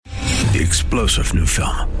The explosive new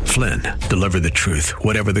film, Flynn, Deliver the Truth,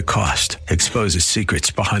 Whatever the Cost, exposes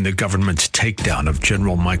secrets behind the government's takedown of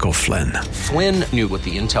General Michael Flynn. Flynn knew what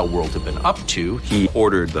the intel world had been up to. He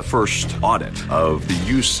ordered the first audit of the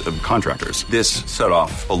use of contractors. This set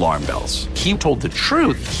off alarm bells. He told the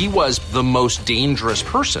truth. He was the most dangerous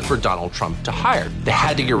person for Donald Trump to hire. They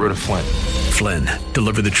had to get rid of Flynn. Flynn,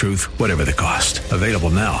 Deliver the Truth, Whatever the Cost. Available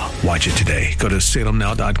now. Watch it today. Go to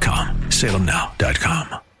salemnow.com.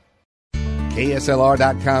 salemnow.com.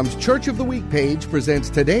 KSLR.com's Church of the Week page presents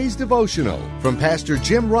today's devotional from Pastor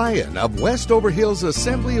Jim Rion of Westover Hills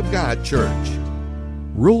Assembly of God Church.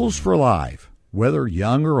 Rules for life, whether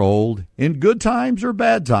young or old, in good times or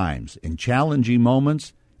bad times, in challenging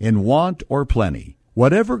moments, in want or plenty.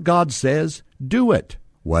 Whatever God says, do it.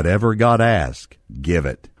 Whatever God asks, give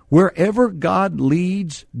it. Wherever God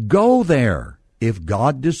leads, go there. If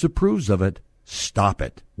God disapproves of it, stop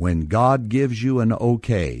it. When God gives you an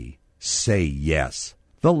okay, say yes.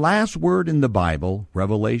 The last word in the Bible,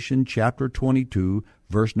 Revelation chapter 22,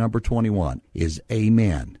 verse number 21, is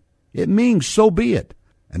amen. It means so be it.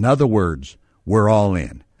 In other words, we're all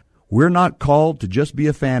in. We're not called to just be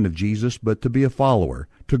a fan of Jesus, but to be a follower,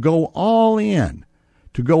 to go all in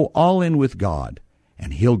with God,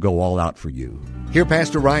 and He'll go all out for you. Hear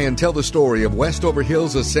Pastor Rion tell the story of Westover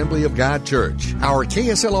Hills Assembly of God Church, our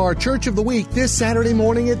KSLR Church of the Week this Saturday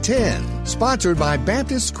morning at 10, sponsored by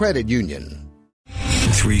Baptist Credit Union.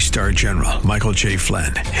 3-star General Michael J.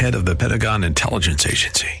 Flynn, head of the Pentagon Intelligence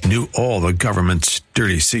Agency, knew all the government's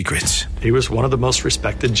dirty secrets. He was one of the most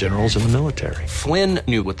respected generals in the military. Flynn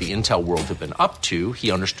knew what the intel world had been up to.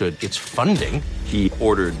 He understood its funding. He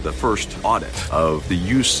ordered the first audit of the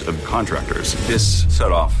use of contractors. This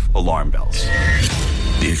set off alarm bells.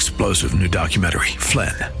 The explosive new documentary,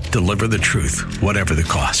 Flynn, Deliver the Truth, Whatever the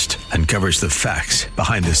Cost, uncovers the facts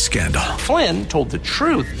behind this scandal. Flynn told the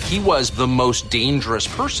truth. He was the most dangerous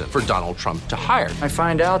person for Donald Trump to hire. I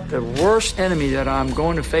find out the worst enemy that I'm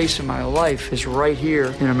going to face in my life is right here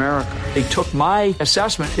in America. They took my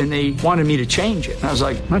assessment and they wanted me to change it. And I was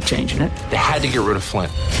like, I'm not changing it. They had to get rid of Flynn.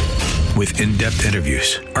 With in-depth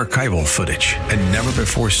interviews, archival footage, and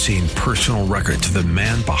never-before-seen personal records of the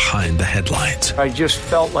man behind the headlines. I just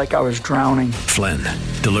felt like I was drowning. Flynn,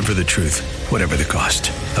 Deliver the Truth, Whatever the Cost.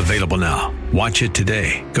 Available now. Watch it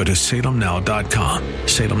today. Go to salemnow.com.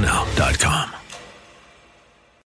 salemnow.com.